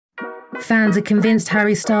Fans are convinced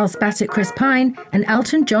Harry Styles spat at Chris Pine, and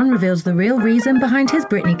Elton John reveals the real reason behind his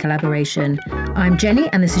Britney collaboration. I'm Jenny,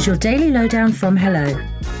 and this is your Daily Lowdown from Hello.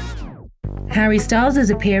 Harry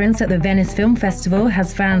Styles' appearance at the Venice Film Festival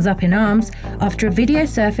has fans up in arms after a video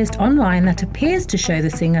surfaced online that appears to show the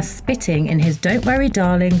singer spitting in his Don't Worry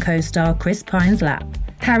Darling co-star Chris Pine's lap.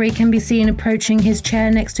 Harry can be seen approaching his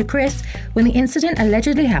chair next to Chris when the incident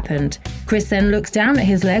allegedly happened. Chris then looks down at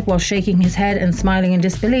his leg while shaking his head and smiling in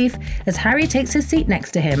disbelief as Harry takes his seat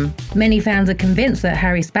next to him. Many fans are convinced that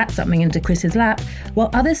Harry spat something into Chris's lap,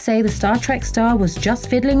 while others say the Star Trek star was just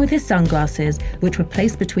fiddling with his sunglasses, which were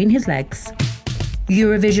placed between his legs.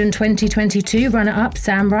 Eurovision 2022 runner-up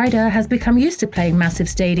Sam Ryder has become used to playing massive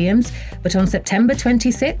stadiums, but on September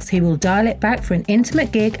 26 he will dial it back for an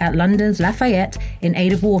intimate gig at London's Lafayette in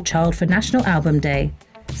aid of War Child for National Album Day.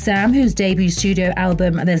 Sam, whose debut studio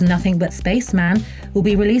album There's Nothing But Spaceman will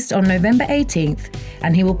be released on November 18th,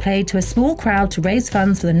 and he will play to a small crowd to raise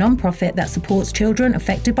funds for the non-profit that supports children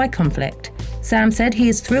affected by conflict. Sam said he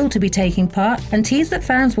is thrilled to be taking part and teased that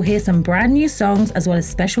fans will hear some brand new songs as well as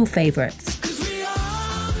special favourites.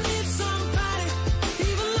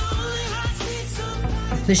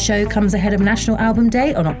 The show comes ahead of National Album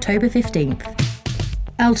Day on October 15th.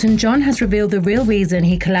 Elton John has revealed the real reason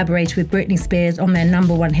he collaborated with Britney Spears on their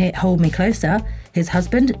 #1 hit Hold Me Closer, his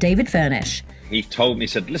husband David Furnish. He told me, he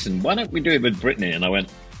said, listen, why don't we do it with Britney? And I went,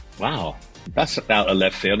 wow, that's out of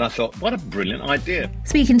left field. And I thought, what a brilliant idea.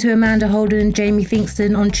 Speaking to Amanda Holden and Jamie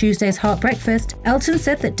Theakston on Tuesday's Heart Breakfast, Elton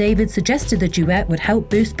said that David suggested the duet would help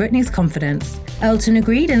boost Britney's confidence. Elton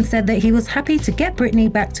agreed and said that he was happy to get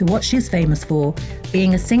Britney back to what she's famous for,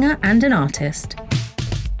 being a singer and an artist.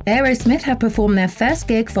 Aerosmith have performed their first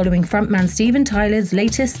gig following frontman Steven Tyler's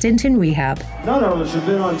latest stint in rehab. None of us have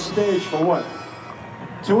been on stage for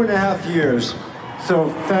 2.5 years. So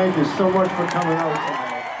thank you so much for coming out tonight.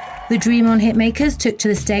 The Dream On hitmakers took to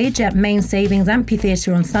the stage at Main Savings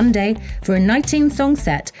Amphitheatre on Sunday for a 19-song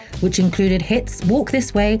set, which included hits Walk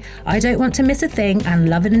This Way, I Don't Want to Miss a Thing, and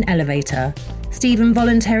Love in an Elevator. Stephen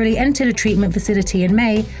voluntarily entered a treatment facility in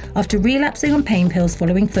May after relapsing on pain pills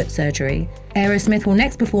following foot surgery. Aerosmith will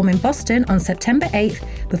next perform in Boston on September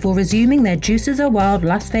 8th before resuming their Juices Are Wild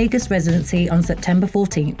Las Vegas residency on September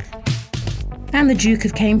 14th. And the Duke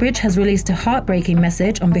of Cambridge has released a heartbreaking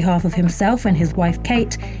message on behalf of himself and his wife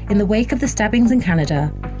Kate in the wake of the stabbings in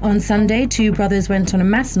Canada. On Sunday, 2 brothers went on a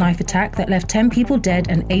mass knife attack that left 10 people dead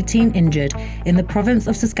and 18 injured in the province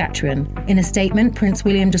of Saskatchewan. In a statement, Prince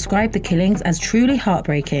William described the killings as truly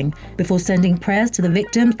heartbreaking before sending prayers to the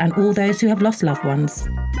victims and all those who have lost loved ones.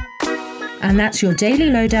 And that's your Daily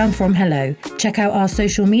Lowdown from Hello. Check out our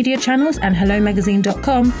social media channels and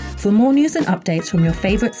hellomagazine.com for more news and updates from your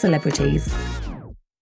favourite celebrities.